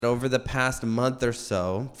Over the past month or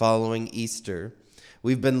so, following Easter,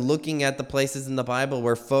 we've been looking at the places in the Bible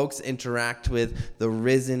where folks interact with the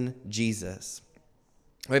risen Jesus.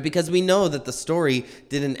 Right? Because we know that the story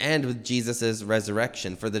didn't end with Jesus'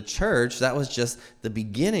 resurrection. For the church, that was just the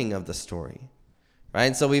beginning of the story. Right?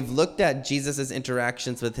 And so we've looked at Jesus'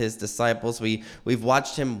 interactions with his disciples. We've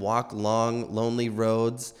watched him walk long, lonely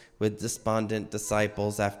roads with despondent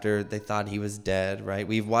disciples after they thought he was dead, right?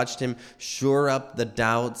 We've watched him shore up the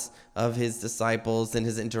doubts of his disciples in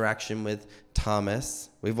his interaction with Thomas.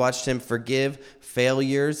 We've watched him forgive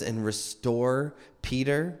failures and restore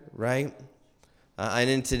Peter, right?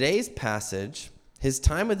 And in today's passage, his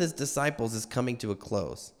time with his disciples is coming to a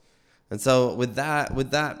close. And so with that,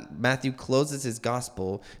 Matthew closes his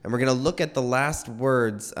gospel, and we're going to look at the last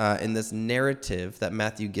words in this narrative that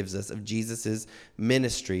Matthew gives us of Jesus'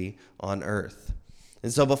 ministry on earth.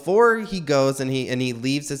 And so before he goes and he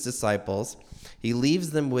leaves his disciples, he leaves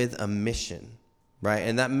them with a mission, right?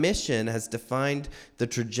 And that mission has defined the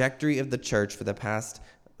trajectory of the church for the past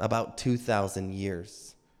about 2,000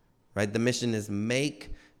 years, right? The mission is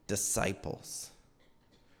make disciples.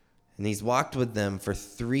 And he's walked with them for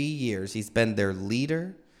 3 years. He's been their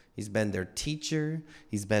leader. He's been their teacher.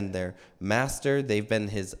 He's been their master. They've been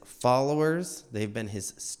his followers. They've been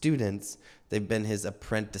his students. They've been his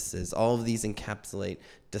apprentices. All of these encapsulate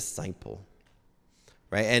disciple,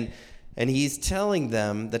 right? And he's telling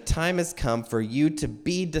them the time has come for you to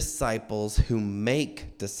be disciples who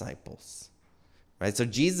make disciples. Right? So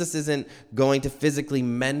Jesus isn't going to physically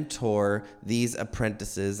mentor these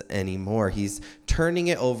apprentices anymore. He's turning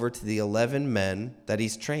it over to the 11 men that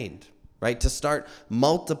he's trained, right? To start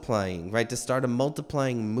multiplying, right? To start a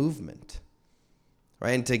multiplying movement,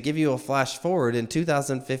 right? And to give you a flash forward, in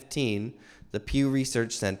 2015, the Pew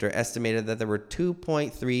Research Center estimated that there were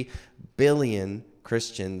 2.3 billion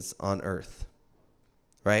Christians on earth,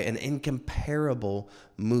 right? An incomparable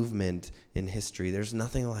movement in history. There's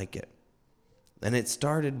nothing like it. And it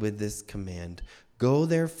started with this command: go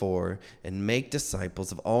therefore and make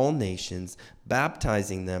disciples of all nations,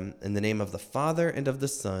 baptizing them in the name of the Father and of the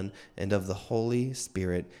Son and of the Holy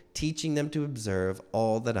Spirit, teaching them to observe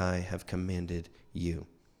all that I have commanded you.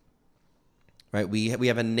 Right? We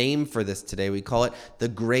have a name for this today. We call it the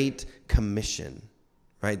Great Commission.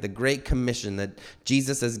 Right? The Great Commission that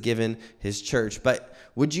Jesus has given his church. But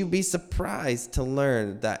would you be surprised to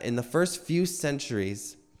learn that in the first few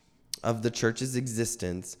centuries of the church's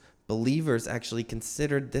existence, believers actually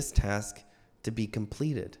considered this task to be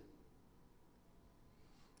completed?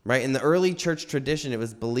 Right? In the early church tradition, it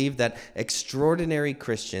was believed that extraordinary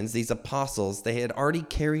Christians, these apostles, they had already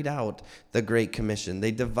carried out the Great Commission. They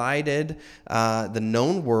divided the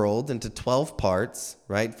known world into 12 parts,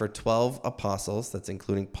 right, for 12 apostles, that's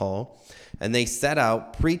including Paul, and they set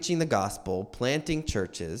out preaching the gospel, planting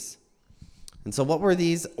churches. And so what were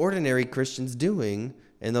these ordinary Christians doing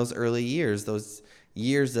in those early years, those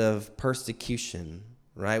years of persecution,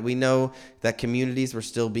 right? We know that communities were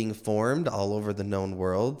still being formed all over the known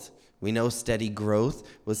world. We know steady growth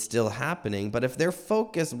was still happening. But if their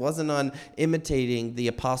focus wasn't on imitating the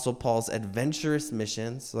Apostle Paul's adventurous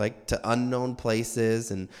missions, like to unknown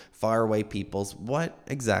places and faraway peoples, what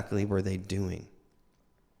exactly were they doing?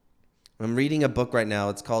 I'm reading a book right now.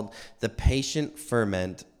 It's called The Patient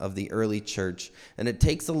Ferment of the Early Church. And it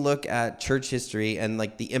takes a look at church history and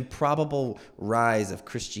like the improbable rise of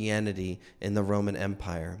Christianity in the Roman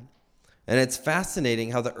Empire. And it's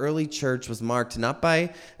fascinating how the early church was marked not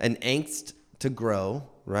by an angst to grow,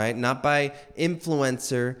 right? Not by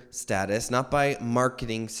influencer status, not by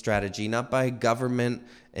marketing strategy, not by government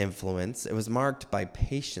influence. It was marked by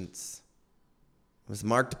patience. It was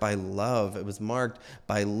marked by love. It was marked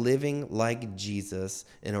by living like Jesus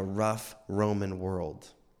in a rough Roman world.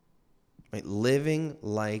 Right? Living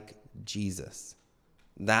like Jesus.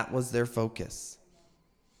 That was their focus.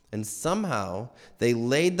 And somehow they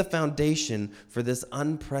laid the foundation for this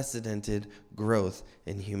unprecedented growth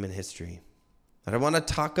in human history. And I want to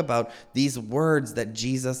talk about these words that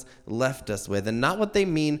Jesus left us with, and not what they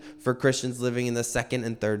mean for Christians living in the 2nd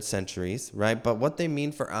and 3rd centuries, right? But what they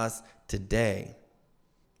mean for us today.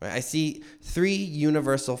 I see 3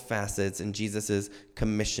 universal facets in Jesus'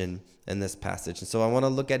 commission in this passage. And so I want to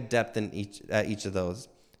look at depth in each of those.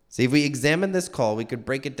 See, if we examine this call, we could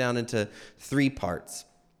break it down into 3 parts: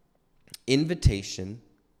 invitation,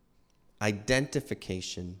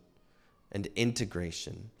 identification, and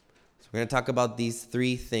integration. So we're going to talk about these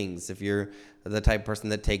 3 things. If you're the type of person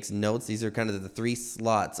that takes notes, these are kind of the 3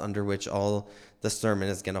 slots under which all the sermon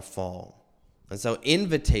is going to fall. And so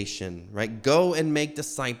invitation, right? Go and make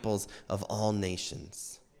disciples of all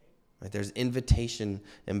nations. Right? There's invitation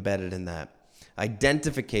embedded in that.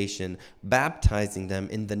 identification, baptizing them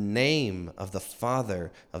in the name of the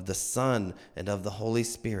Father, of the Son, and of the Holy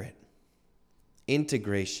Spirit.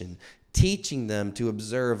 Integration, teaching them to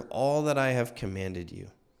observe all that I have commanded you.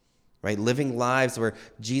 Right? Living lives where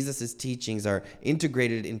Jesus' teachings are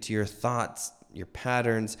integrated into your thoughts, your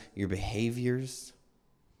patterns, your behaviors.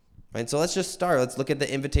 Right? So let's just start. Let's look at the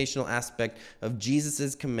invitational aspect of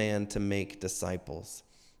Jesus' command to make disciples.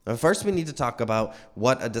 Now, first, we need to talk about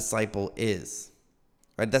what a disciple is.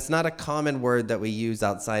 Right? That's not a common word that we use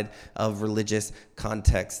outside of religious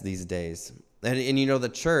context these days. And you know, the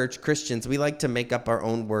church, Christians, we like to make up our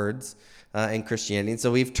own words in Christianity. And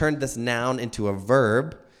so we've turned this noun into a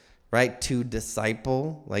verb, right? To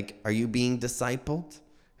disciple. Like, are you being discipled?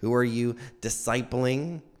 Who are you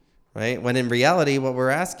discipling? Right? When in reality, what we're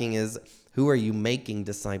asking is, who are you making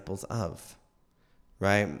disciples of?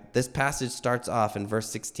 Right? This passage starts off in verse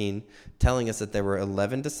 16 telling us that there were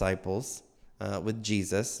 11 disciples with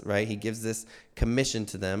Jesus, right? He gives this commission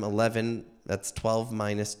to them, 11, that's 12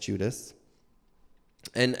 minus Judas.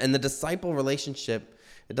 And the disciple relationship,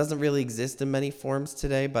 it doesn't really exist in many forms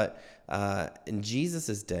today, but in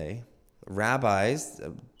Jesus' day, rabbis,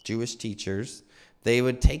 Jewish teachers, they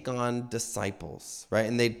would take on disciples, right?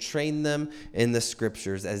 And they'd train them in the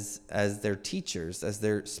scriptures as their teachers, as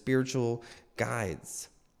their spiritual guides.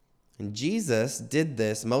 And Jesus did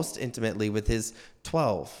this most intimately with his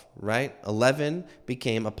 12, right? 11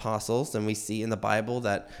 became apostles, and we see in the Bible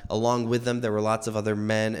that along with them there were lots of other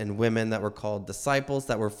men and women that were called disciples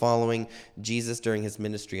that were following Jesus during his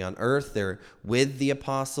ministry on earth. They're with the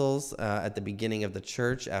apostles at the beginning of the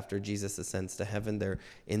church. After Jesus ascends to heaven, they're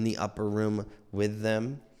in the upper room with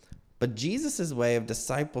them. But Jesus' way of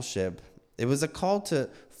discipleship, it was a call to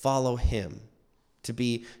follow him, to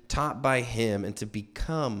be taught by him, and to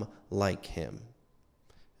become like him.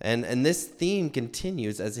 And this theme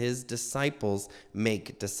continues as his disciples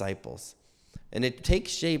make disciples. And it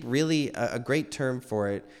takes shape, really, a great term for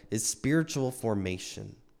it is spiritual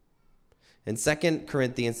formation. In 2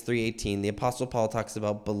 Corinthians 3:18, the Apostle Paul talks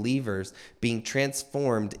about believers being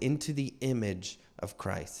transformed into the image of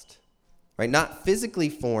Christ. Right? Not physically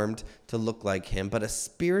formed to look like him, but a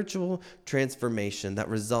spiritual transformation that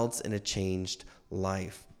results in a changed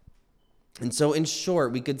life. And so, in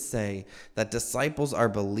short, we could say that disciples are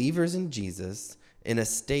believers in Jesus in a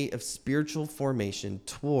state of spiritual formation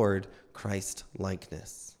toward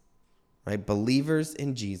Christ-likeness. Right? Believers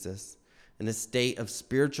in Jesus in a state of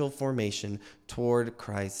spiritual formation toward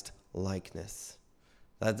Christ-likeness.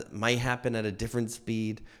 That might happen at a different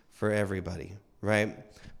speed for everybody, right?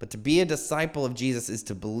 But to be a disciple of Jesus is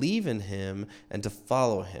to believe in him and to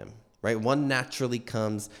follow him, right? One naturally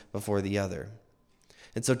comes before the other.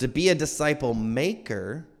 And so to be a disciple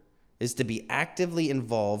maker is to be actively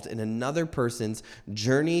involved in another person's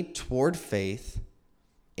journey toward faith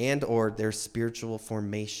and or their spiritual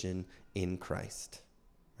formation in Christ.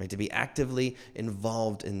 Right? To be actively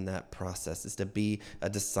involved in that process is to be a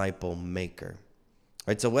disciple maker.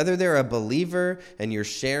 Right? So whether they're a believer and you're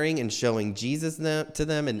sharing and showing Jesus to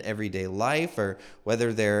them in everyday life, or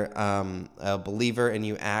whether they're a believer and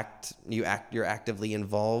you're actively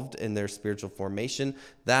involved in their spiritual formation,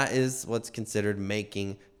 that is what's considered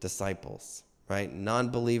making disciples. Right?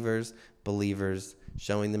 Non-believers, believers,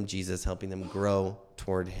 showing them Jesus, helping them grow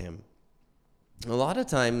toward him. A lot of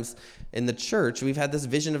times in the church, we've had this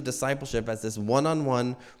vision of discipleship as this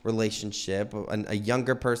one-on-one relationship, a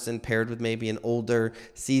younger person paired with maybe an older,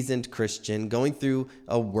 seasoned Christian going through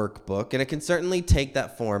a workbook. And it can certainly take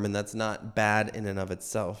that form, and that's not bad in and of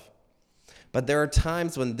itself. But there are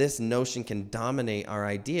times when this notion can dominate our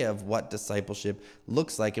idea of what discipleship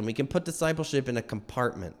looks like, and we can put discipleship in a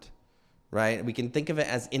compartment, right? We can think of it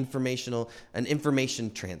as an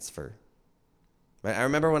information transfer. Right? I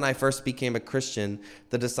remember when I first became a Christian,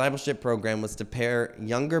 the discipleship program was to pair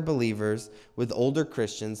younger believers with older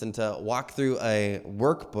Christians and to walk through a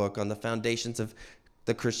workbook on the foundations of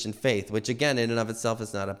the Christian faith, which again, in and of itself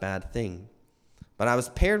is not a bad thing. But I was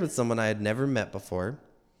paired with someone I had never met before.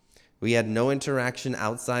 We had no interaction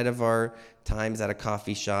outside of our times at a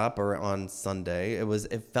coffee shop or on Sunday.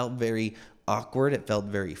 It felt very awkward. It felt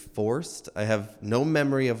very forced. I have no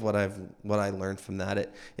memory of what I learned from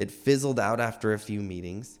that. It fizzled out after a few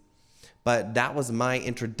meetings. But that was my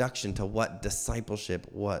introduction to what discipleship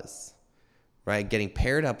was. Right? Getting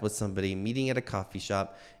paired up with somebody, meeting at a coffee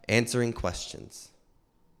shop, answering questions.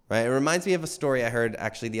 Right? It reminds me of a story I heard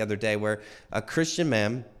actually the other day where a Christian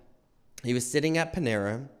man, he was sitting at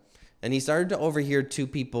Panera, and he started to overhear two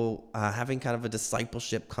people having kind of a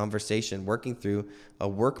discipleship conversation, working through a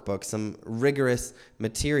workbook, some rigorous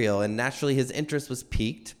material. And naturally, his interest was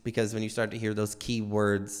piqued because when you start to hear those key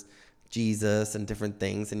words, Jesus and different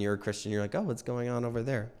things, and you're a Christian, you're like, oh, what's going on over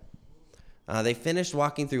there? They finished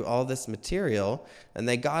walking through all this material, and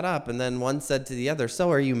they got up, and then one said to the other,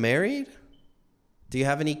 so are you married? Do you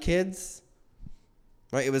have any kids?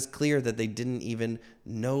 Right? It was clear that they didn't even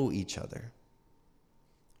know each other.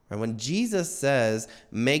 And when Jesus says,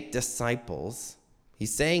 make disciples,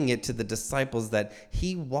 he's saying it to the disciples that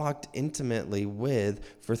he walked intimately with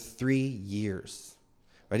for 3 years.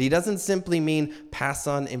 Right? He doesn't simply mean pass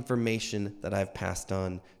on information that I've passed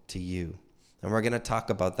on to you. And we're going to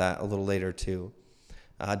talk about that a little later too.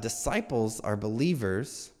 Disciples are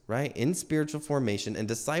believers, right, in spiritual formation, and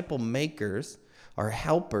disciple makers are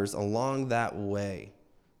helpers along that way,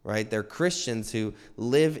 right? They're Christians who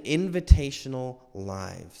live invitational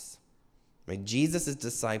lives. Right? Jesus'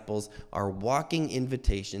 disciples are walking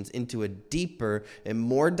invitations into a deeper and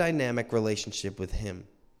more dynamic relationship with him.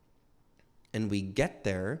 And we get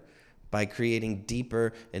there by creating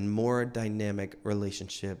deeper and more dynamic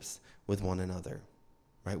relationships with one another,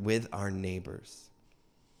 right? With our neighbors.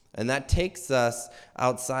 And that takes us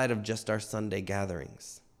outside of just our Sunday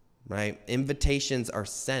gatherings, right? Invitations are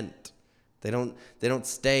sent. They don't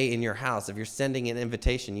stay in your house. If you're sending an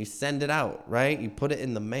invitation, you send it out, right? You put it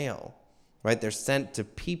in the mail, right? They're sent to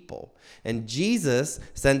people. And Jesus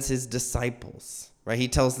sends his disciples, right? He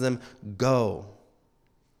tells them, go.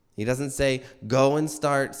 He doesn't say, go and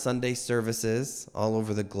start Sunday services all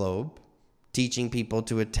over the globe, teaching people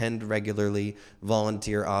to attend regularly,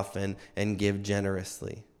 volunteer often, and give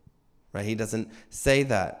generously. Right? He doesn't say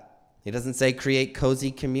that. He doesn't say create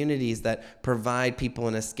cozy communities that provide people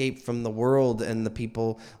an escape from the world and the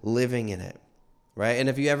people living in it. Right? And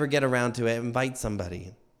if you ever get around to it, invite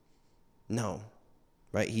somebody. No.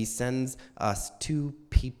 Right? He sends us to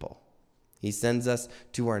people. He sends us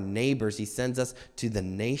to our neighbors. He sends us to the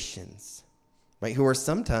nations. Right? Who are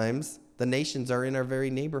sometimes, the nations are in our very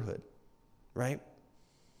neighborhood. Right?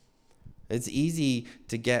 It's easy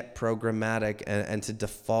to get programmatic and to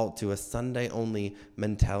default to a Sunday-only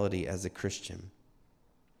mentality as a Christian.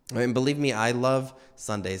 And believe me, I love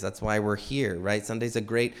Sundays. That's why we're here, right? Sunday's a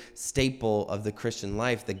great staple of the Christian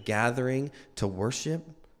life, the gathering to worship,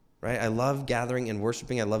 right? I love gathering and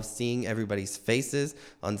worshiping. I love seeing everybody's faces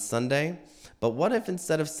on Sunday. But what if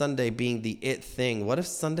instead of Sunday being the it thing, what if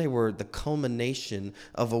Sunday were the culmination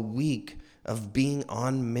of a week of being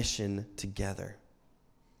on mission together,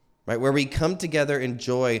 right? Where we come together in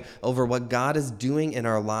joy over what God is doing in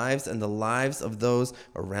our lives and the lives of those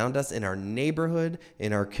around us in our neighborhood,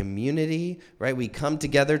 in our community, right? We come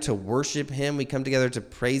together to worship him. We come together to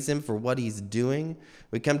praise him for what he's doing.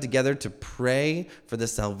 We come together to pray for the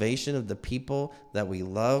salvation of the people that we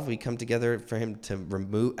love. We come together for him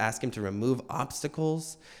to ask him to remove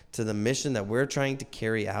obstacles to the mission that we're trying to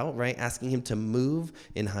carry out, right? Asking him to move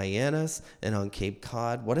in Hyannis and on Cape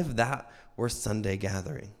Cod. What if that were Sunday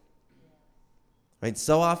gathering? Right?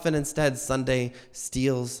 So often instead, Sunday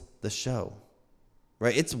steals the show.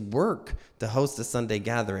 Right? It's work to host a Sunday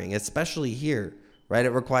gathering, especially here. Right?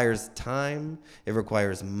 It requires time, it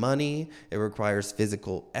requires money, it requires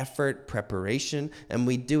physical effort, preparation, and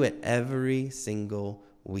we do it every single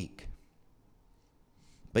week.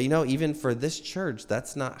 But even for this church,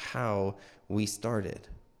 that's not how we started.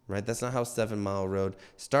 Right? That's not how 7 Mile Road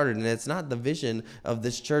started, and it's not the vision of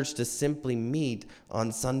this church to simply meet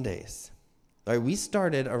on Sundays. Right? We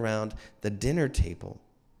started around the dinner table.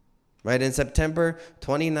 Right? In September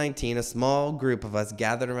 2019, a small group of us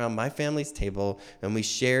gathered around my family's table and we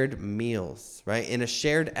shared meals, right? In a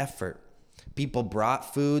shared effort. People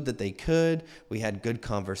brought food that they could. We had good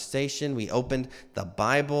conversation. We opened the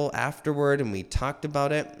Bible afterward and we talked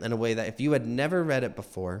about it in a way that if you had never read it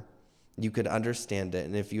before, you could understand it.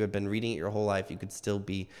 And if you had been reading it your whole life, you could still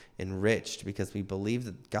be enriched because we believe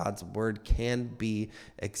that God's word can be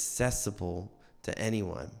accessible to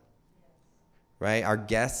anyone. Right? Our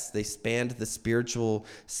guests, they spanned the spiritual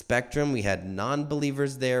spectrum. We had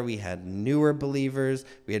non-believers there. We had newer believers.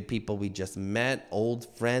 We had people we just met, old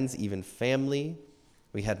friends, even family.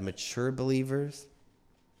 We had mature believers.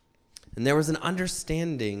 And there was an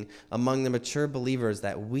understanding among the mature believers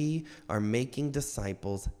that we are making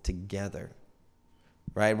disciples together.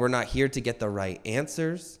 Right? We're not here to get the right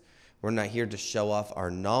answers. We're not here to show off our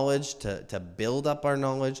knowledge, to build up our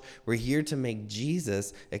knowledge. We're here to make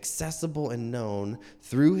Jesus accessible and known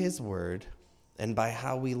through his word and by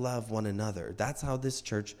how we love one another. That's how this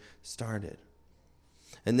church started.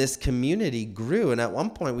 And this community grew. And at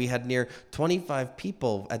one point, we had near 25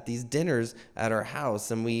 people at these dinners at our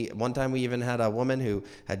house. And one time we even had a woman who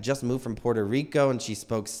had just moved from Puerto Rico, and she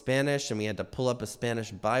spoke Spanish. And we had to pull up a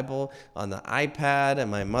Spanish Bible on the iPad.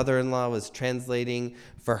 And my mother-in-law was translating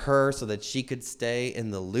for her so that she could stay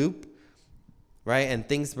in the loop right? And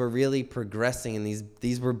things were really progressing, and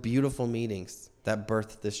these were beautiful meetings that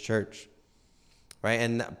birthed this church, right?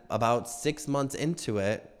 And about 6 months into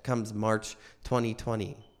it comes March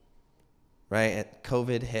 2020, right? And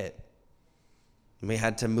COVID hit. And we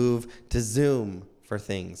had to move to Zoom for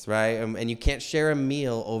things, right? And you can't share a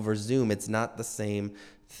meal over Zoom. It's not the same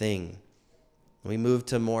thing. We moved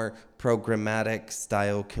to more programmatic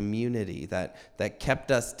style community that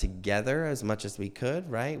kept us together as much as we could,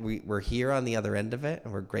 right? We're here on the other end of it,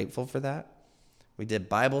 and we're grateful for that. We did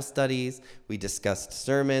Bible studies, we discussed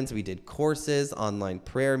sermons, we did courses, online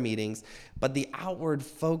prayer meetings, but the outward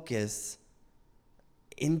focus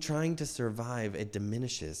in trying to survive, it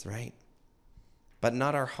diminishes, right? But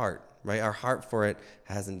not our heart, right? Our heart for it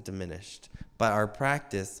hasn't diminished, but our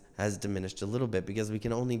practice has diminished a little bit because we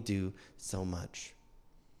can only do so much,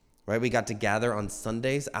 right? We got to gather on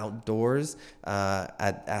Sundays outdoors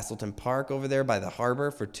at Asselton Park over there by the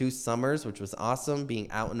harbor for 2 summers, which was awesome,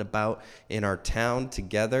 being out and about in our town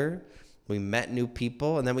together. We met new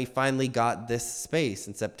people, and then we finally got this space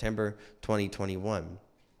in September 2021.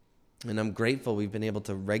 And I'm grateful we've been able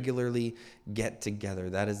to regularly get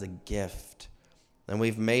together. That is a gift. And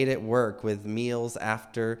we've made it work with meals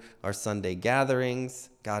after our Sunday gatherings.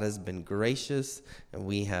 God has been gracious, and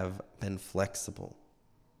we have been flexible.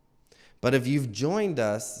 But if you've joined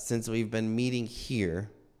us since we've been meeting here,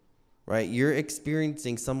 right, you're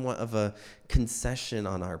experiencing somewhat of a concession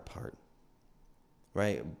on our part,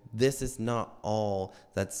 right? This is not all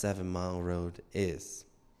that 7 Mile Road is.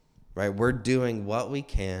 Right, we're doing what we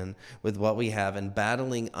can with what we have and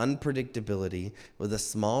battling unpredictability with a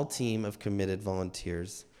small team of committed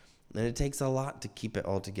volunteers. And it takes a lot to keep it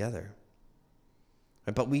all together.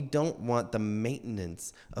 Right, but we don't want the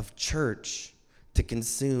maintenance of church to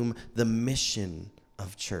consume the mission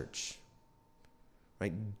of church.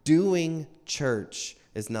 Right, doing church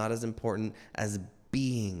is not as important as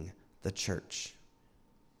being the church.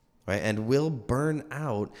 Right, and we'll burn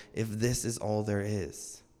out if this is all there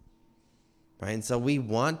is. Right? And so we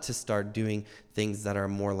want to start doing things that are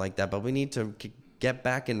more like that, but we need to get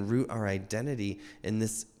back and root our identity in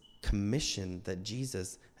this commission that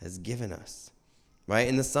Jesus has given us. Right?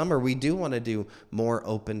 In the summer, we do want to do more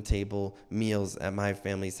open table meals at my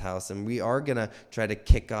family's house, and we are going to try to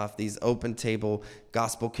kick off these open table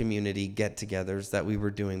gospel community get-togethers that we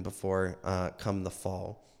were doing before come the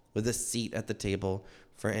fall, with a seat at the table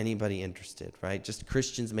for anybody interested, right? Just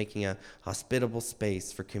Christians making a hospitable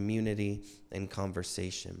space for community and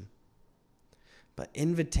conversation. But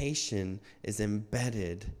invitation is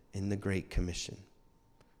embedded in the Great Commission,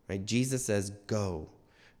 right? Jesus says, go.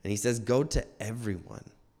 And he says, go to everyone.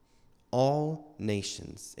 All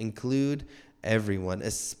nations, include everyone,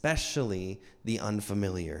 especially the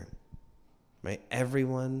unfamiliar, right?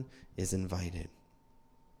 Everyone is invited.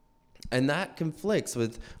 And that conflicts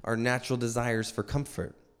with our natural desires for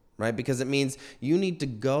comfort, right? Because it means you need to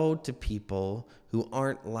go to people who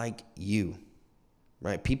aren't like you,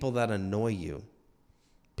 right? People that annoy you,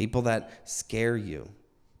 people that scare you,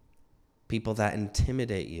 people that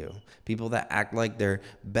intimidate you, people that act like they're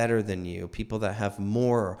better than you, people that have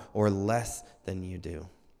more or less than you do,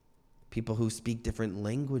 people who speak different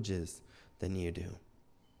languages than you do,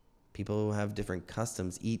 people who have different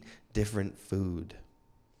customs, eat different food.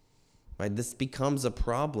 Right? This becomes a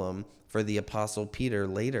problem for the Apostle Peter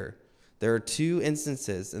later. There are 2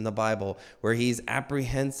 instances in the Bible where he's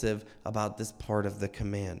apprehensive about this part of the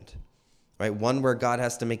command. Right? One where God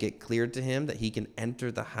has to make it clear to him that he can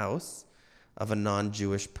enter the house of a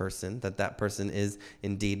non-Jewish person, that person is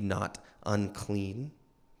indeed not unclean.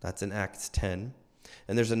 That's in Acts 10.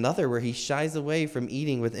 And there's another where he shies away from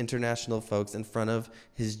eating with international folks in front of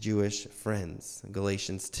his Jewish friends,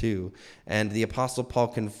 Galatians 2. And the Apostle Paul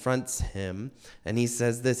confronts him, and he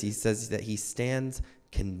says this. He says that he stands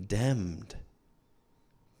condemned.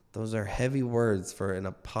 Those are heavy words for an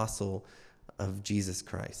apostle of Jesus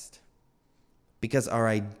Christ. Because our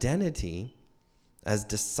identity as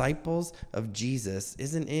disciples of Jesus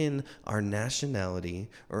isn't in our nationality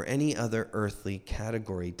or any other earthly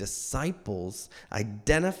category. Disciples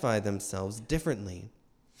identify themselves differently.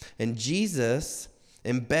 And Jesus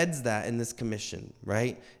embeds that in this commission,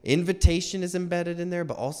 right? Invitation is embedded in there,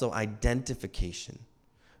 but also identification.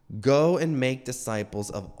 Go and make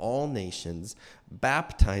disciples of all nations,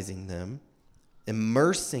 baptizing them,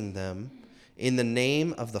 immersing them in the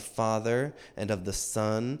name of the Father and of the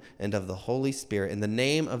Son and of the Holy Spirit, in the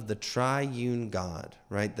name of the triune God,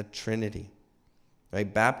 right? The Trinity,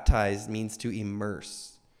 right? Baptized means to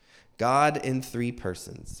immerse. God in 3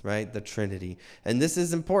 persons, right? The Trinity. And this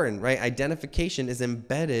is important, right? Identification is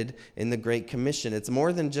embedded in the Great Commission. It's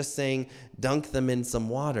more than just saying, dunk them in some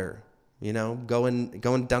water, Go and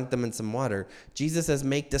dunk them in some water. Jesus says,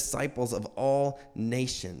 make disciples of all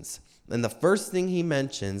nations. And the first thing he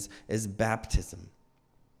mentions is baptism.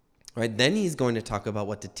 Right? Then he's going to talk about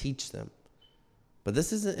what to teach them. But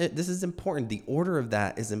this is important. The order of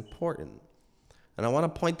that is important. And I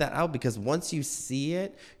want to point that out because once you see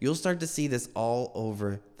it, you'll start to see this all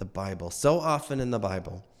over the Bible. So often in the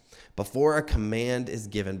Bible, before a command is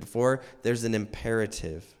given, before there's an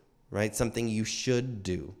imperative, right? Something you should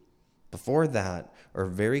do. Before that, or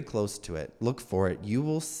very close to it, look for it. You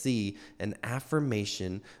will see an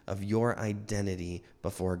affirmation of your identity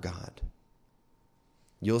before God.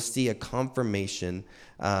 You'll see a confirmation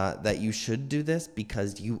that you should do this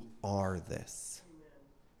because you are this.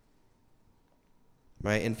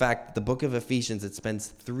 Right? In fact, the book of Ephesians, it spends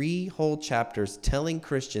 3 whole chapters telling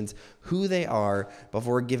Christians who they are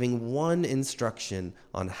before giving one instruction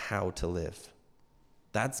on how to live.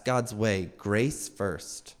 That's God's way. Grace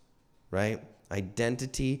first, right?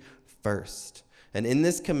 Identity first. And in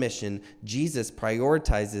this commission, Jesus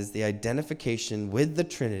prioritizes the identification with the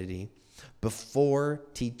Trinity before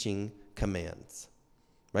teaching commands,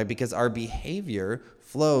 right? Because our behavior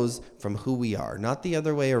flows from who we are, not the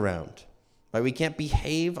other way around. Right? We can't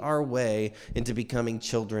behave our way into becoming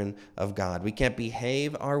children of God. We can't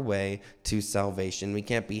behave our way to salvation. We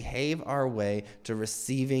can't behave our way to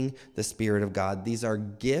receiving the Spirit of God. These are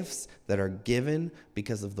gifts that are given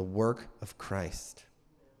because of the work of Christ.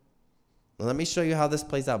 Well, let me show you how this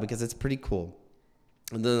plays out because it's pretty cool.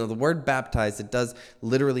 The word baptized, it does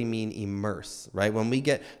literally mean immerse, right? When we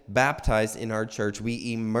get baptized in our church,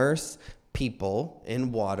 we immerse people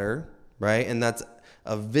in water, right? And that's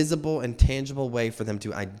a visible and tangible way for them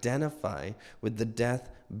to identify with the death,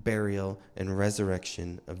 burial, and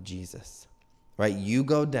resurrection of Jesus, right? You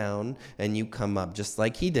go down and you come up just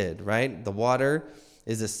like he did, right? The water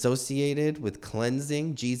is associated with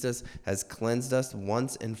cleansing. Jesus has cleansed us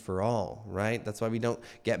once and for all, right? That's why we don't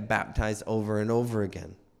get baptized over and over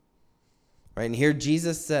again, right? And here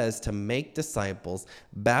Jesus says to make disciples,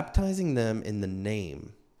 baptizing them in the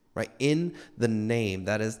name, right? In the name,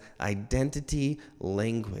 that is identity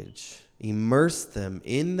language. Immerse them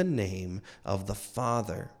in the name of the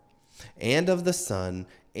Father and of the Son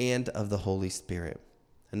and of the Holy Spirit.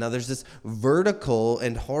 And now there's this vertical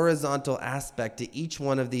and horizontal aspect to each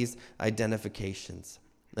one of these identifications.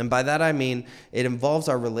 And by that I mean it involves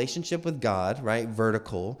our relationship with God, right?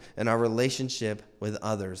 Vertical, and our relationship with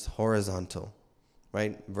others, horizontal,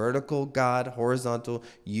 right? Vertical, God, horizontal,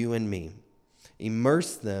 you and me.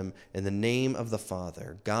 Immerse them in the name of the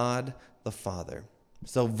Father, God the Father.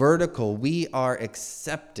 So vertical, we are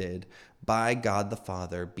accepted by God the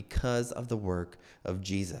Father because of the work of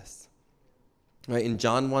Jesus. Right? In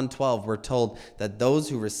John 1:12, we're told that those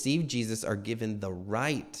who receive Jesus are given the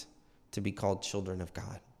right to be called children of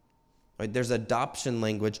God. Right? There's adoption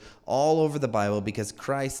language all over the Bible because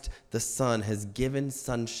Christ, the Son, has given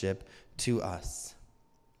sonship to us.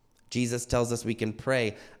 Jesus tells us we can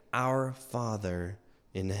pray, Our Father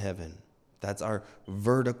in heaven. That's our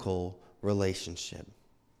vertical relationship.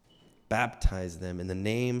 Baptize them in the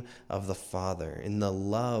name of the Father, in the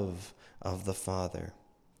love of the Father.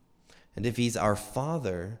 And if he's our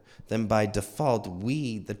Father, then by default,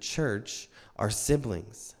 we, the church, are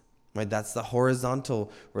siblings. Right? That's the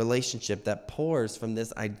horizontal relationship that pours from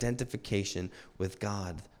this identification with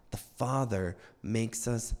God. The Father makes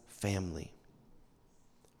us family.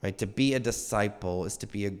 Right? To be a disciple is to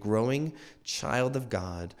be a growing child of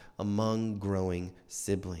God among growing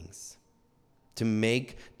siblings. To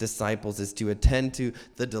make disciples is to attend to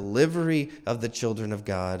the delivery of the children of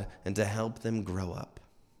God and to help them grow up.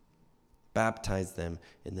 Baptize them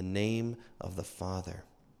in the name of the Father.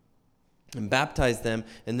 And baptize them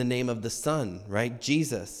in the name of the Son, right?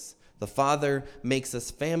 Jesus. The Father makes us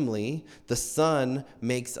family. The Son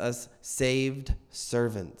makes us saved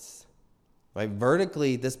servants. Right?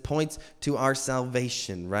 Vertically, this points to our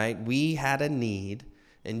salvation, right? We had a need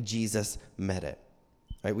and Jesus met it.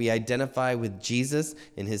 Right? We identify with Jesus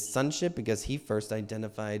in his sonship because he first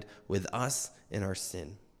identified with us in our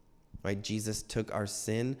sin. Right? Jesus took our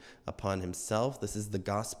sin upon himself. This is the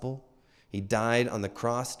gospel. He died on the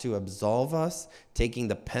cross to absolve us, taking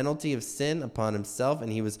the penalty of sin upon himself,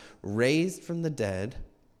 and he was raised from the dead,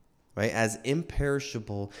 right, as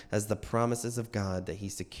imperishable as the promises of God that he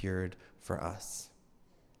secured for us.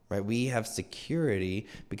 Right? We have security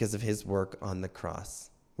because of his work on the cross.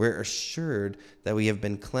 We're assured that we have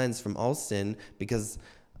been cleansed from all sin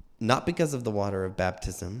not because of the water of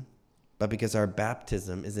baptism, but because our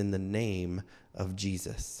baptism is in the name of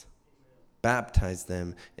Jesus. Baptize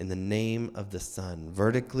them in the name of the Son.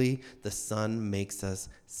 Vertically, the Son makes us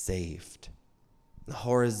saved.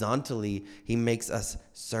 Horizontally, he makes us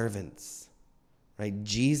servants, right?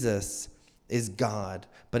 Jesus is God,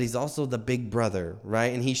 but he's also the big brother,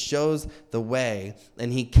 right? And he shows the way,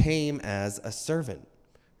 and he came as a servant.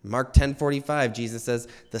 Mark 10:45, Jesus says,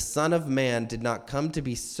 "The Son of Man did not come to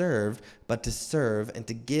be served, but to serve and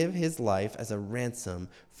to give his life as a ransom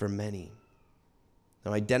for many."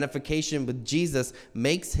 Now, identification with Jesus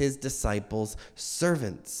makes his disciples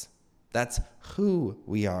servants. That's who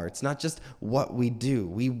we are. It's not just what we do.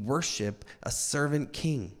 We worship a servant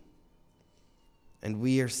king. And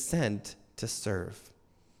we are sent to serve,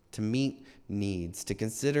 to meet needs, to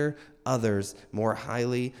consider others more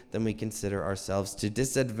highly than we consider ourselves, to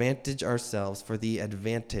disadvantage ourselves for the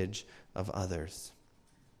advantage of others.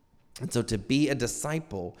 And so to be a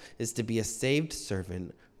disciple is to be a saved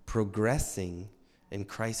servant progressing in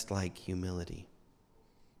Christ-like humility,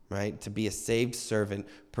 right? To be a saved servant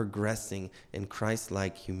progressing in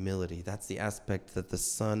Christ-like humility. That's the aspect that the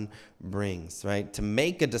Son brings, right? To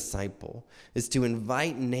make a disciple is to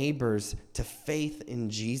invite neighbors to faith in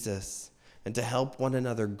Jesus and to help one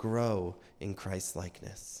another grow in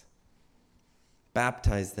Christ-likeness.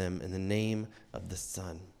 Baptize them in the name of the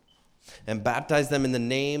Son, and baptize them in the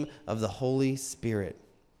name of the Holy Spirit.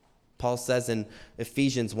 Paul says in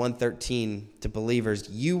Ephesians 1:13 to believers,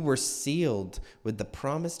 "You were sealed with the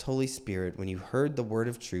promised Holy Spirit when you heard the word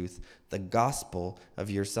of truth, the gospel of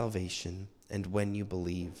your salvation, and when you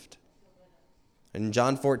believed." In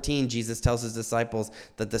John 14, Jesus tells his disciples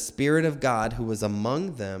that the Spirit of God who was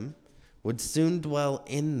among them would soon dwell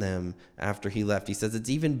in them after he left. He says, "It's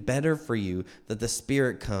even better for you that the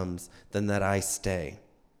Spirit comes than that I stay."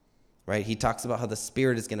 Right? He talks about how the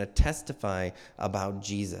Spirit is going to testify about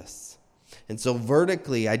Jesus. And so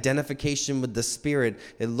vertically, identification with the Spirit,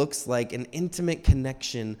 it looks like an intimate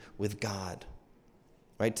connection with God,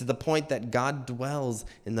 right? To the point that God dwells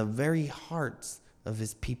in the very hearts of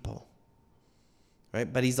his people,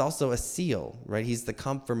 right? But he's also a seal, right? He's the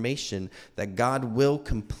confirmation that God will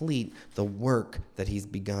complete the work that he's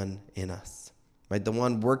begun in us. Right, the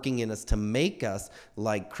one working in us to make us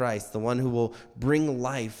like Christ, the one who will bring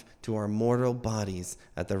life to our mortal bodies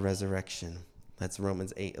at the resurrection. That's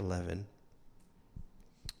Romans 8:11.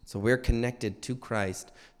 So we're connected to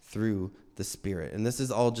Christ through the Spirit. And this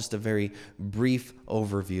is all just a very brief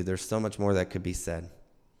overview. There's so much more that could be said.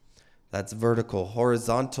 That's vertical.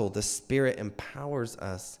 Horizontal, the Spirit empowers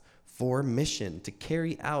us for mission. To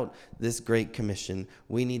carry out this great commission,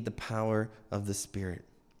 we need the power of the Spirit.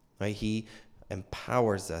 Right? He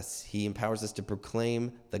empowers us. He empowers us to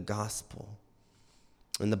proclaim the gospel.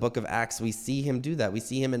 In the book of Acts, we see him do that. We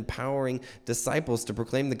see him empowering disciples to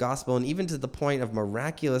proclaim the gospel, and even to the point of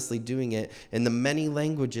miraculously doing it in the many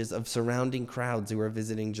languages of surrounding crowds who are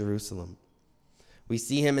visiting Jerusalem. We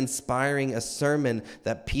see him inspiring a sermon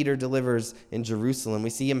that Peter delivers in Jerusalem.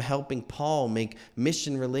 We see him helping Paul make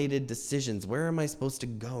mission-related decisions. Where am I supposed to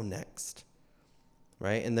go next?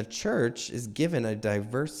 Right? And the church is given a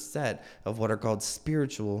diverse set of what are called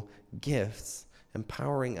spiritual gifts,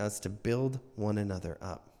 empowering us to build one another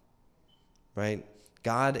up. Right?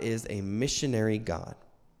 God is a missionary God.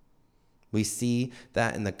 We see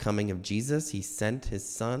that in the coming of Jesus. He sent his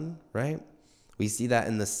Son, right? We see that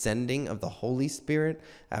in the sending of the Holy Spirit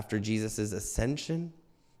after Jesus' ascension,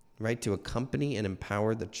 right, to accompany and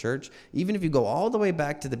empower the church. Even if you go all the way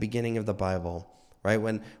back to the beginning of the Bible, right?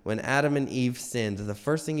 When Adam and Eve sinned, the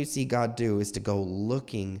first thing you see God do is to go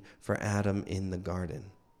looking for Adam in the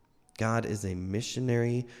garden. God is a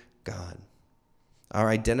missionary God. Our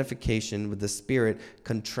identification with the Spirit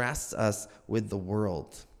contrasts us with the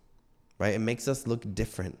world, right? It makes us look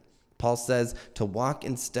different. Paul says to walk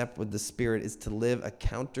in step with the Spirit is to live a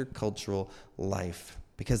countercultural life,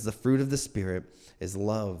 because the fruit of the Spirit is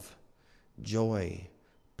love, joy,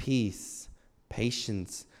 peace,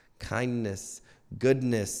 patience, kindness,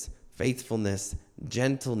 goodness, faithfulness,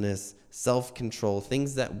 gentleness, self-control,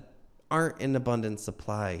 things that aren't in abundant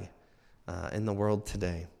supply in the world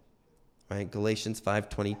today, right? Galatians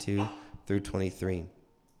 5:22 through 23.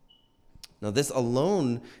 Now, this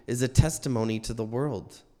alone is a testimony to the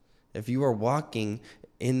world. If you are walking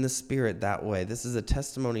in the Spirit that way, this is a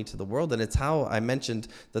testimony to the world, and it's how I mentioned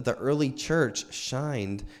that the early church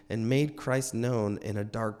shined and made Christ known in a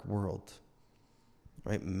dark world.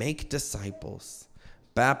 Right? Make disciples,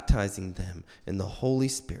 baptizing them in the Holy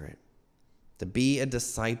Spirit. To be a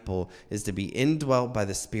disciple is to be indwelt by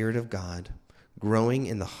the Spirit of God, growing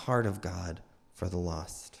in the heart of God for the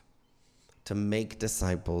lost. To make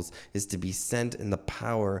disciples is to be sent in the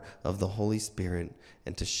power of the Holy Spirit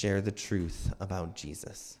and to share the truth about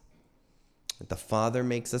Jesus. The Father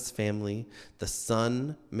makes us family, the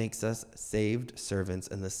Son makes us saved servants,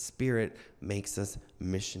 and the Spirit makes us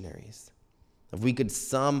missionaries. If we could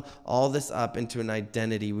sum all this up into an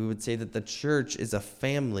identity, we would say that the church is a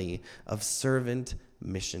family of servant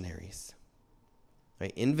missionaries.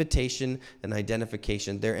 Right? Invitation and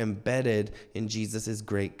identification, they're embedded in Jesus'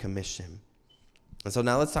 Great Commission. And so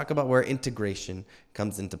now let's talk about where integration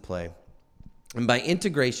comes into play. And by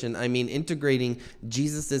integration, I mean integrating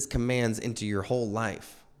Jesus' commands into your whole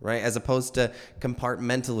life, right? As opposed to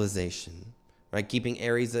compartmentalization, right? Keeping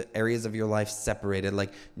areas of your life separated,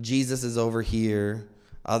 like Jesus is over here,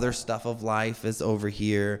 other stuff of life is over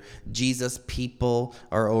here, Jesus people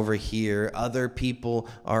are over here, other people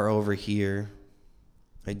are over here.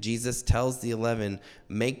 Right? Jesus tells the 11,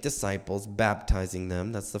 make disciples, baptizing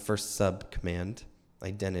them. That's the first sub-command,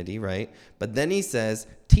 identity, right? But then he says,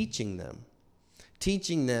 teaching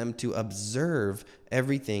them to observe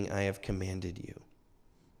everything I have commanded you.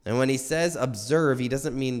 And when he says observe, he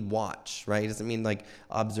doesn't mean watch, right? He doesn't mean like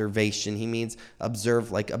observation. He means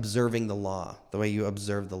observe, like observing the law, the way you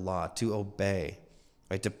observe the law, to obey,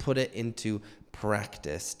 right? To put it into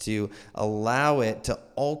practice, to allow it to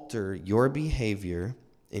alter your behavior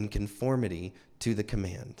in conformity to the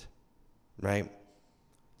command, right?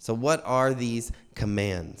 So what are these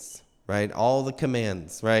commands? Right? All the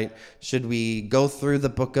commands, right? Should we go through the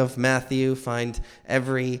book of Matthew, find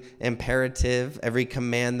every imperative, every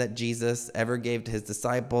command that Jesus ever gave to his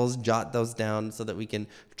disciples, jot those down so that we can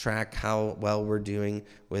track how well we're doing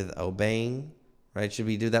with obeying, right? Should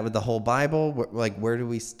we do that with the whole Bible? Like, where do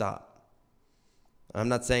we stop? I'm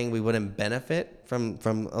not saying we wouldn't benefit from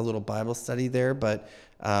a little Bible study there, but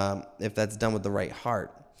if that's done with the right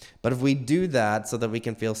heart. But if we do that so that we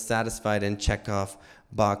can feel satisfied and check off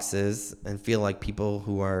boxes and feel like people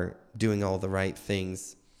who are doing all the right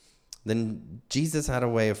things, then Jesus had a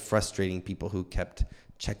way of frustrating people who kept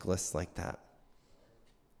checklists like that,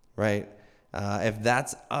 right? If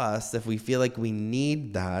that's us, if we feel like we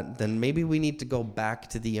need that, then maybe we need to go back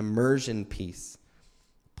to the immersion piece,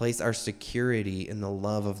 place our security in the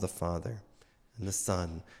love of the Father and the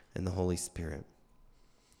Son and the Holy Spirit.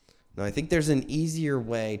 Now, I think there's an easier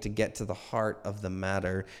way to get to the heart of the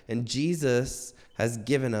matter, and Jesus has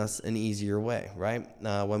given us an easier way, right?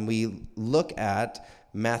 When we look at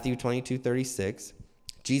Matthew 22:36,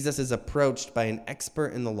 Jesus is approached by an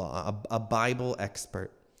expert in the law, a Bible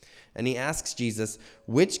expert, and he asks Jesus,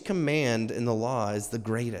 which command in the law is the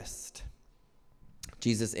greatest?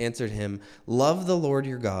 Jesus answered him, love the Lord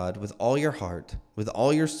your God with all your heart, with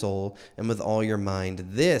all your soul, and with all your mind.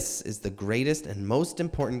 This is the greatest and most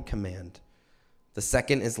important command. The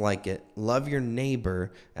second is like it, love your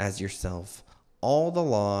neighbor as yourself. All the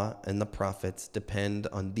law and the prophets depend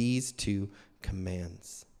on these two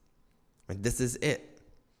commands. Right? This is it.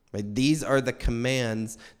 Right? These are the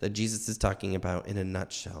commands that Jesus is talking about in a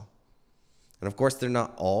nutshell. And of course, they're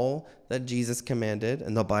not all that Jesus commanded,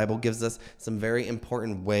 and the Bible gives us some very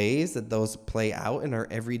important ways that those play out in our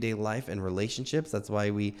everyday life and relationships. That's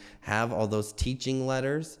why we have all those teaching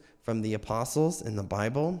letters from the apostles in the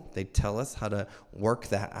Bible. They tell us how to work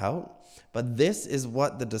that out. But this is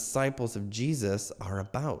what the disciples of Jesus are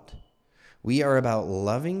about. We are about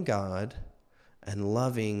loving God and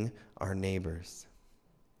loving our neighbors.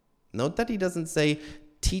 Note that he doesn't say,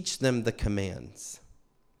 teach them the commands.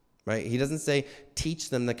 Right? He doesn't say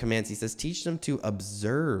teach them the commands. He says teach them to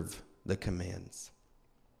observe the commands.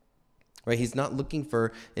 Right? He's not looking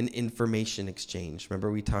for an information exchange.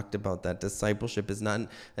 Remember, we talked about that. Discipleship is not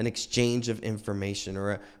an exchange of information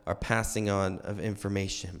or a passing on of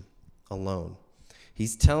information alone.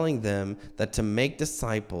 He's telling them that to make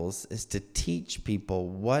disciples is to teach people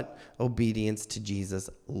what obedience to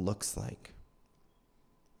Jesus looks like.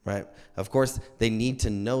 Right? Of course, they need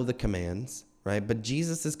to know the commands. Right? But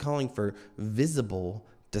Jesus is calling for visible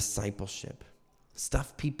discipleship,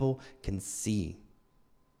 stuff people can see.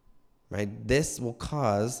 Right? This will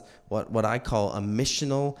cause what I call a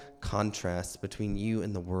missional contrast between you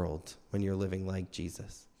and the world when you're living like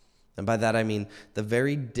Jesus. And by that I mean the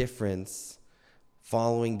very difference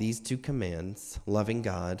following these two commands, loving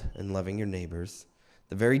God and loving your neighbors,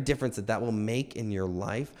 the very difference that will make in your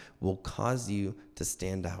life will cause you to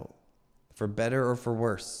stand out, for better or for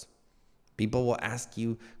worse. People will ask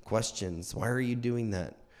you questions. Why are you doing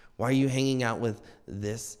that? Why are you hanging out with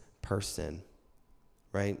this person?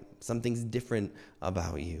 Right? Something's different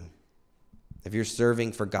about you. If you're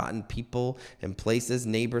serving forgotten people and places,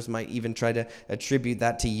 neighbors might even try to attribute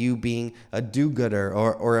that to you being a do-gooder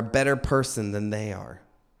or a better person than they are.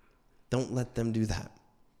 Don't let them do that.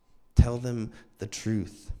 Tell them the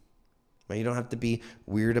truth. Right? You don't have to be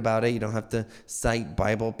weird about it. You don't have to cite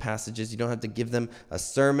Bible passages. You don't have to give them a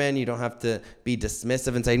sermon. You don't have to be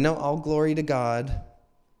dismissive and say, no, all glory to God.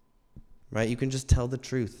 Right? You can just tell the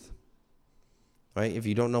truth. Right? If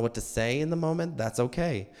you don't know what to say in the moment, that's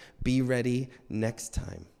okay. Be ready next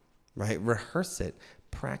time. Right? Rehearse it.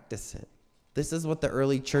 Practice it. This is what the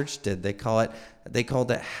early church did. They called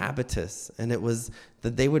it habitus. And it was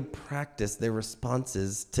that they would practice their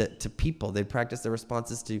responses to people. They'd practice their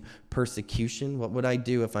responses to persecution. What would I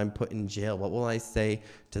do if I'm put in jail? What will I say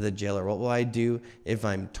to the jailer? What will I do if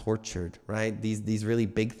I'm tortured? Right? These really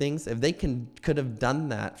big things. If they could have done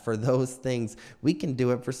that for those things, we can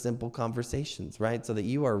do it for simple conversations, right? So that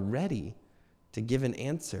you are ready to give an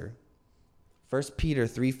answer. 1 Peter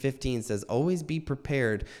 3:15 says, always be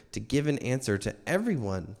prepared to give an answer to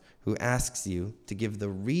everyone who asks you to give the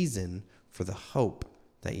reason for the hope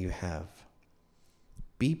that you have.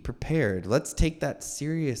 Be prepared. Let's take that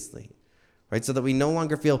seriously, right? So that we no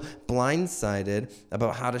longer feel blindsided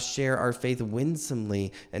about how to share our faith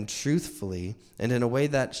winsomely and truthfully and in a way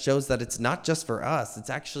that shows that it's not just for us. It's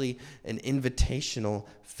actually an invitational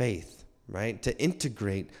faith, right? To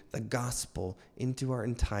integrate the gospel into our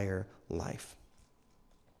entire life.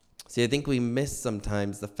 See, I think we miss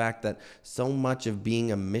sometimes the fact that so much of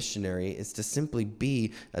being a missionary is to simply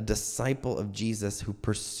be a disciple of Jesus who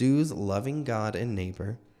pursues loving God and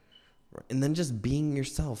neighbor, and then just being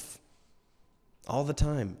yourself all the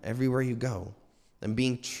time, everywhere you go, and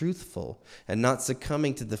being truthful and not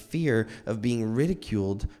succumbing to the fear of being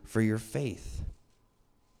ridiculed for your faith.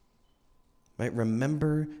 Right?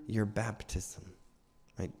 Remember your baptism,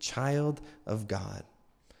 right? Child of God,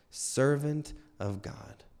 servant of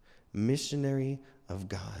God, missionary of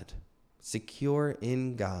God, secure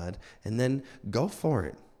in God, and then go for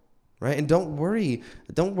it, right? And don't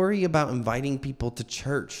worry about inviting people to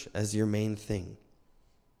church as your main thing.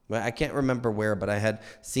 I can't remember where, but I had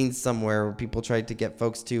seen somewhere where people tried to get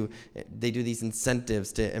folks they do these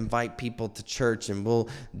incentives to invite people to church, and we'll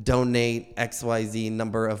donate XYZ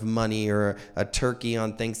number of money or a turkey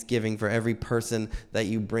on Thanksgiving for every person that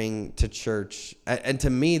you bring to church. And to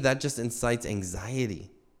me, that just incites anxiety.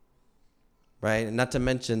 Right? Not to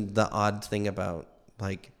mention the odd thing about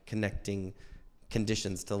like connecting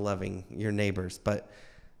conditions to loving your neighbors. But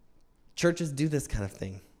churches do this kind of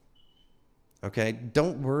thing. Okay?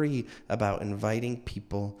 Don't worry about inviting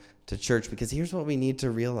people to church, because here's what we need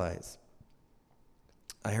to realize.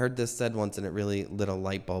 I heard this said once and it really lit a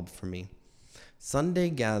light bulb for me.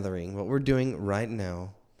 Sunday gathering, what we're doing right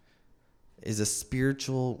now, is a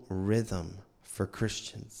spiritual rhythm for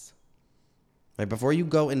Christians. Right? Before you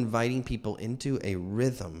go inviting people into a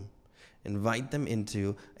rhythm, invite them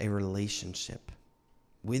into a relationship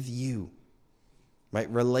with you. Right?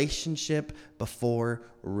 Relationship before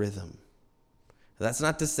rhythm. That's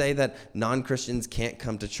not to say that non-Christians can't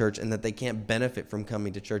come to church and that they can't benefit from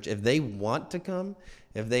coming to church. If they want to come,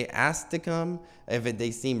 if they ask to come, if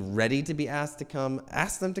they seem ready to be asked to come,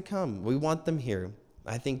 ask them to come. We want them here.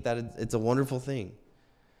 I think that it's a wonderful thing.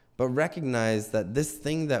 But recognize that this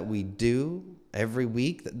thing that we do every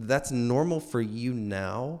week, that's normal for you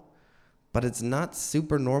now, but it's not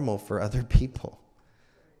super normal for other people.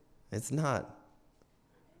 It's not.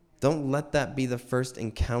 Don't let that be the first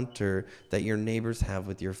encounter that your neighbors have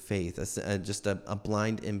with your faith, just a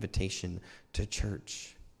blind invitation to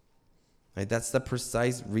church. Right? That's the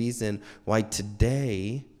precise reason why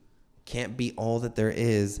today can't be all that there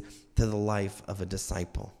is to the life of a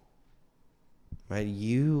disciple. Right?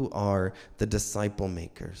 You are the disciple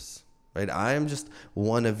makers. Right? I am just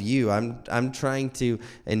one of you. I'm trying to,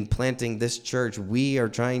 in planting this church, we are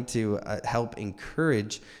trying to help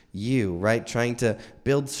encourage you, right? Trying to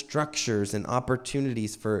build structures and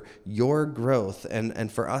opportunities for your growth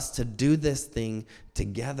and for us to do this thing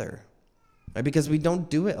together. Right? Because we don't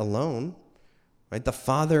do it alone. Right? The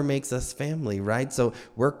Father makes us family, right? So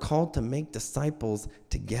we're called to make disciples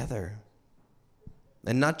together.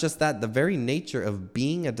 And not just that, the very nature of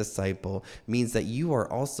being a disciple means that you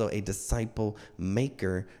are also a disciple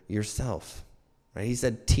maker yourself. Right? He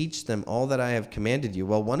said, teach them all that I have commanded you.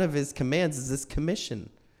 Well, one of his commands is this commission.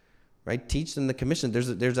 Right? Teach them the commission.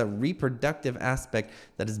 There's a reproductive aspect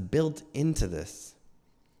that is built into this.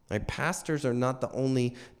 Right? Pastors are not the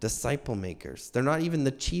only disciple makers. They're not even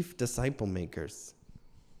the chief disciple makers.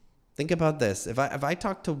 Think about this. If I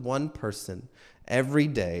talk to one person every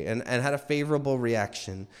day and had a favorable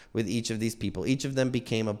reaction with each of these people, each of them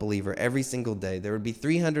became a believer every single day, there would be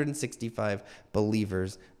 365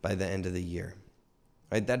 believers by the end of the year.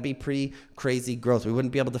 Right? That'd be pretty crazy growth. We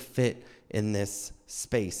wouldn't be able to fit in this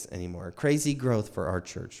space anymore. Crazy growth for our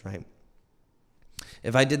church, right?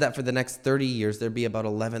 If I did that for the next 30 years, there'd be about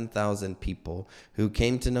 11,000 people who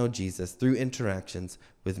came to know Jesus through interactions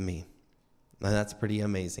with me. And that's pretty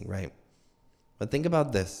amazing, right? But think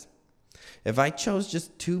about this. If I chose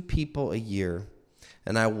just 2 people a year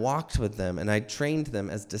and I walked with them and I trained them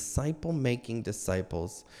as disciple-making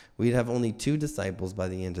disciples, we'd have only 2 disciples by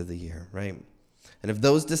the end of the year, right? And if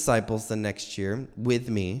those disciples the next year with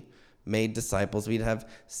me made disciples, we'd have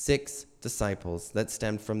 6 disciples that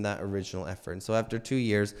stemmed from that original effort. And so after 2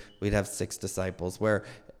 years, we'd have 6 disciples, where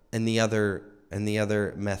in the other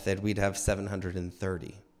method, we'd have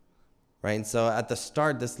 730, right? And so at the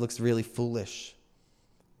start, this looks really foolish,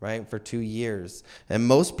 right, for 2 years. And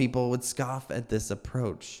most people would scoff at this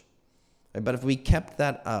approach. Right? But if we kept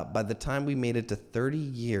that up, by the time we made it to 30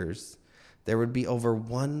 years, there would be over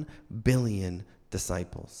 1 billion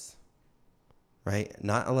disciples. Right?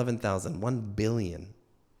 Not 11,000, 1 billion.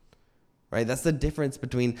 Right? That's the difference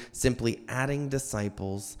between simply adding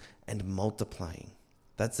disciples and multiplying.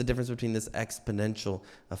 That's the difference between this exponential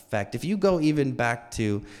effect. If you go even back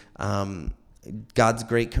to God's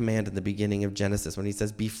great command in the beginning of Genesis, when he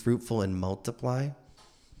says, be fruitful and multiply,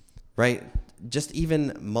 right? Just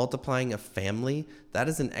even multiplying a family, that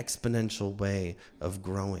is an exponential way of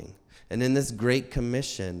growing. And in this Great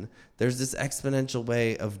Commission, there's this exponential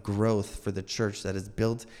way of growth for the church that is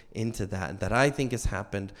built into that I think has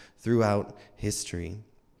happened throughout history.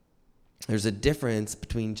 There's a difference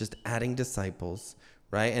between just adding disciples,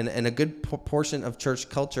 right? And a good portion of church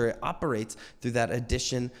culture, it operates through that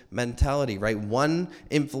addition mentality, right? One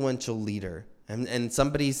influential leader, and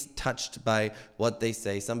somebody's touched by what they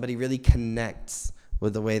say. Somebody really connects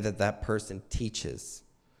with the way that person teaches,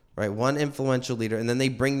 right? One influential leader, and then they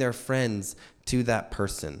bring their friends to that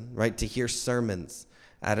person, right? To hear sermons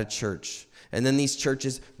at a church. And then these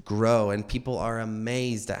churches grow, and people are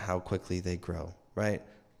amazed at how quickly they grow, right?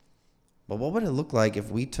 But what would it look like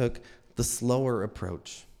if we took the slower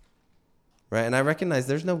approach, right? And I recognize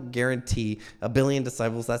there's no guarantee. 1 billion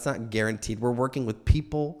disciples, that's not guaranteed. We're working with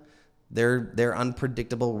people. They're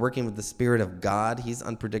unpredictable. We're working with the Spirit of God. He's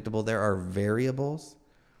unpredictable. There are variables.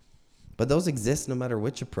 But those exist no matter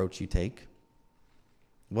which approach you take.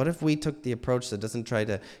 What if we took the approach that doesn't try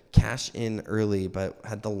to cash in early, but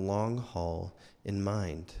had the long haul in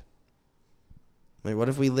mind? I mean, what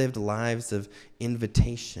if we lived lives of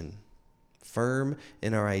invitation, firm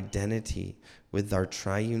in our identity with our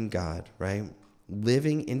triune God, right?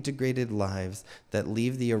 Living integrated lives that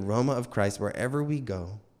leave the aroma of Christ wherever we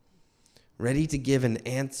go, ready to give an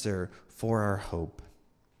answer for our hope.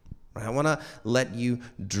 I want to let you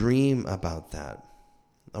dream about that.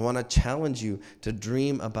 I want to challenge you to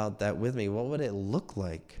dream about that with me. What would it look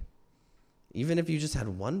like? Even if you just had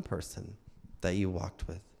one person that you walked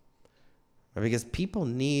with. Right? Because people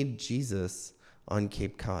need Jesus on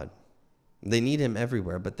Cape Cod. They need him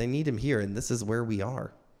everywhere, but they need him here, and this is where we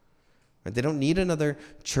are. Right? They don't need another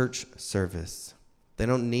church service. They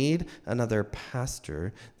don't need another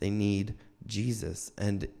pastor. They need Jesus.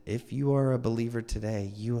 And if you are a believer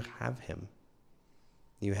today, you have him.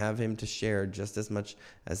 You have him to share just as much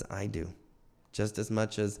as I do, just as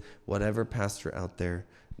much as whatever pastor out there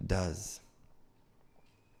does.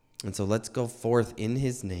 And so let's go forth in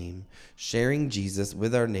his name, sharing Jesus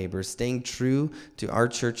with our neighbors, staying true to our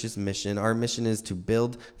church's mission. Our mission is to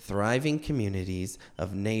build thriving communities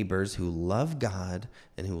of neighbors who love God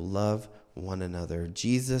and who love one another.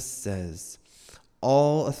 Jesus says,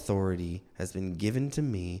 "All authority has been given to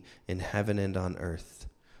me in heaven and on earth.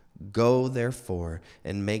 Go, therefore,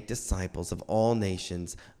 and make disciples of all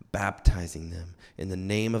nations, baptizing them in the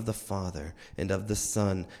name of the Father and of the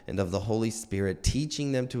Son and of the Holy Spirit,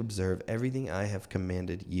 teaching them to observe everything I have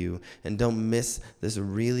commanded you." And don't miss this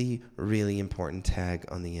really, really important tag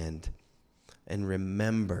on the end. "And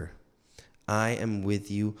remember, I am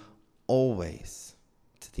with you always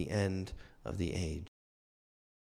to the end of the age."